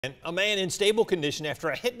And a man in stable condition after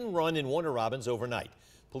a hit and run in Warner Robins overnight.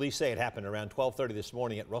 Police say it happened around 12:30 this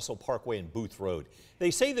morning at Russell Parkway and Booth Road. They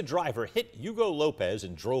say the driver hit Hugo Lopez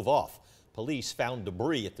and drove off. Police found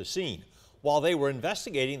debris at the scene. While they were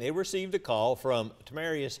investigating, they received a call from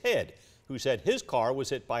Tamarius Head, who said his car was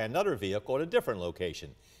hit by another vehicle at a different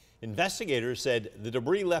location. Investigators said the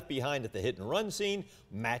debris left behind at the hit and run scene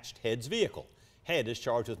matched Head's vehicle. Head is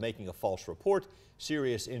charged with making a false report,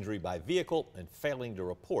 serious injury by vehicle, and failing to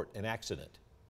report an accident.